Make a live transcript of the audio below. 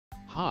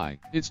Hi,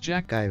 it's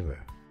Jack Paver.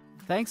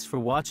 Thanks for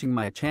watching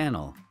my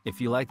channel. If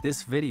you like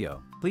this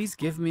video, please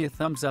give me a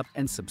thumbs up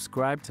and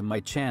subscribe to my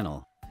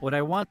channel. What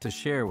I want to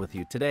share with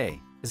you today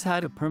is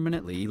how to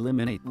permanently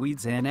eliminate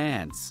weeds and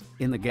ants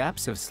in the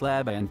gaps of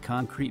slab and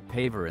concrete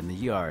paver in the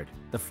yard.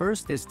 The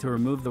first is to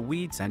remove the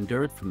weeds and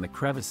dirt from the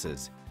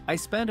crevices. I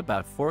spent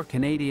about $4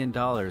 Canadian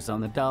on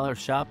the dollar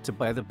shop to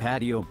buy the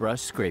patio brush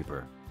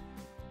scraper.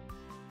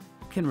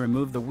 You can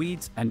remove the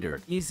weeds and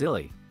dirt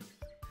easily.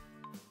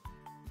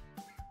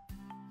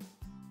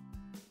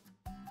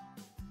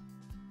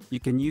 You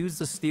can use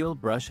the steel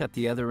brush at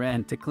the other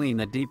end to clean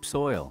the deep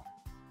soil.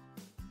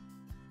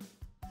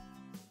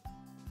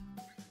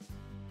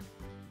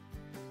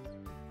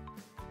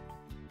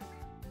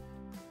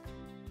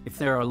 If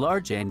there are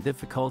large and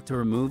difficult to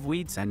remove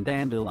weeds and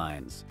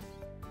dandelions,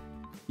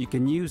 you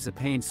can use a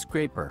paint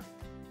scraper.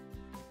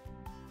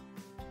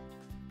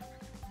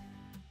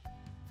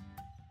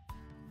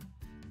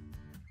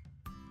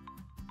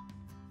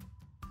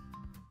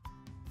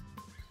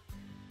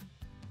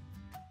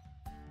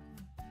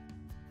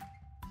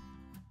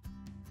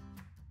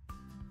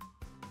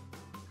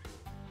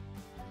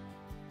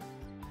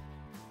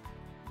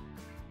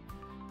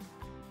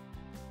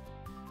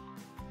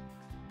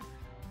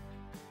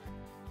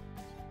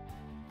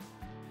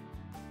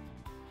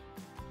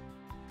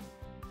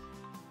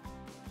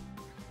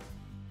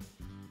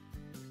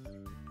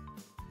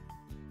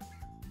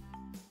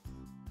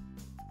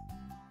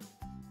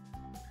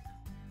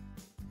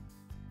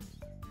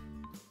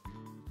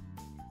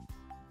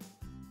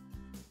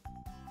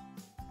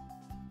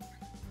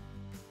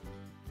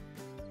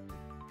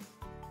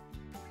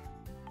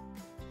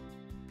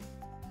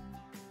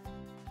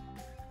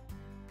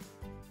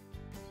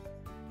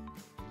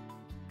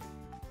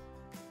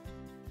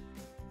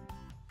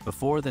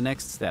 Before the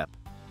next step,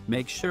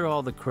 make sure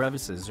all the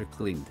crevices are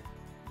cleaned.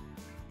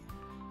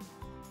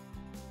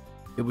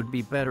 It would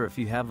be better if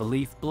you have a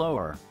leaf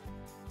blower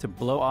to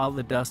blow all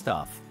the dust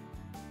off.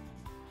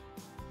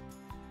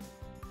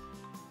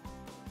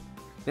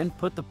 Then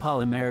put the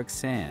polymeric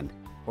sand,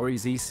 or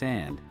easy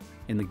sand,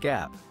 in the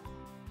gap.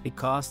 It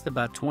cost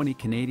about $20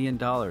 Canadian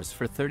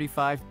for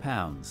 35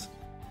 pounds.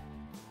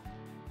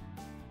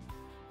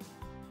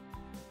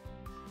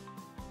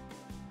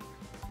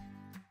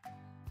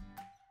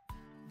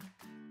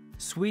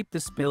 Sweep the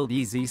spilled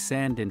easy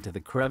sand into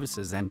the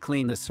crevices and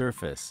clean the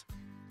surface.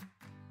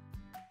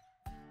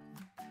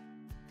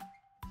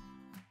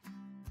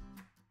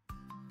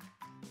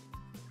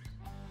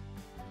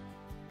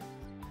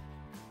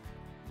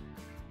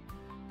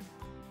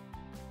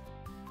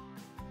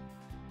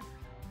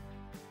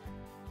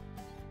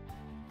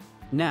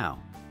 Now,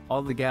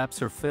 all the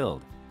gaps are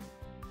filled.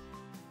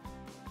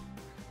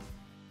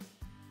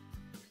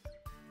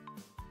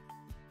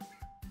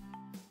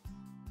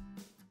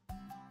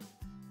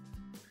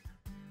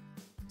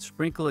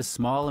 Sprinkle a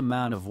small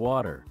amount of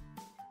water,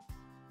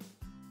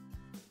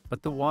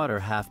 but the water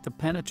has to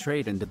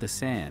penetrate into the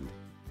sand.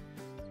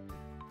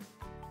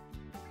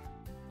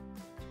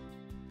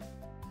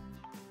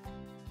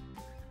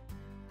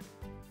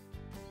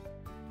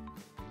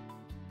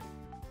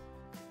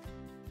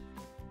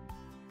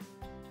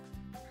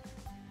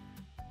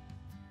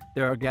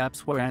 There are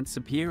gaps where ants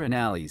appear in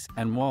alleys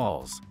and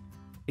walls.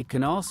 It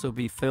can also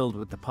be filled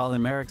with the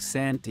polymeric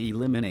sand to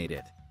eliminate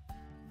it.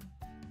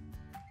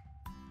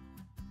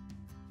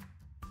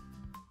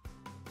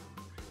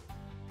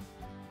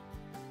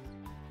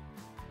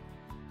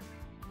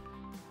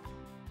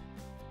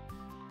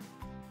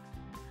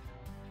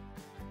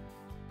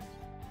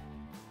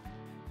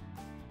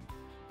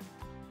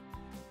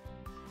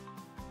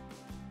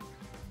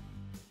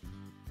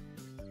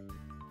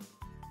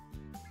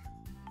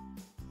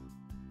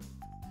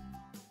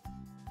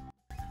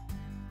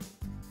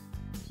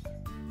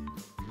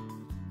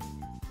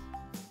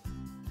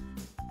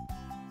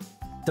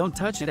 Don't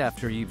touch it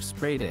after you've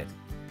sprayed it.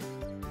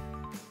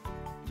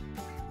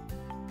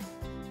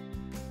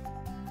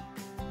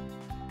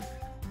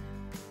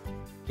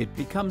 It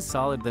becomes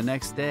solid the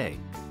next day.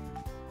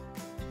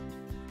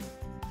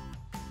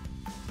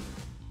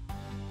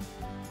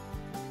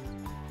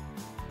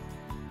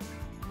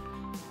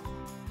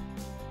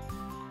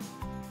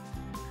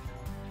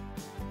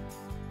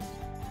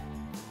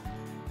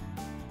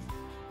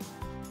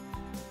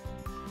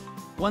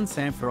 Once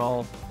and for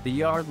all, the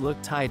yard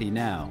looked tidy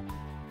now.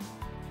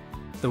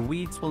 The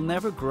weeds will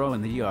never grow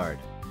in the yard.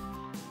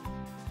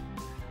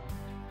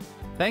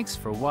 Thanks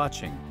for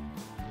watching.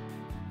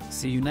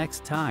 See you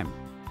next time.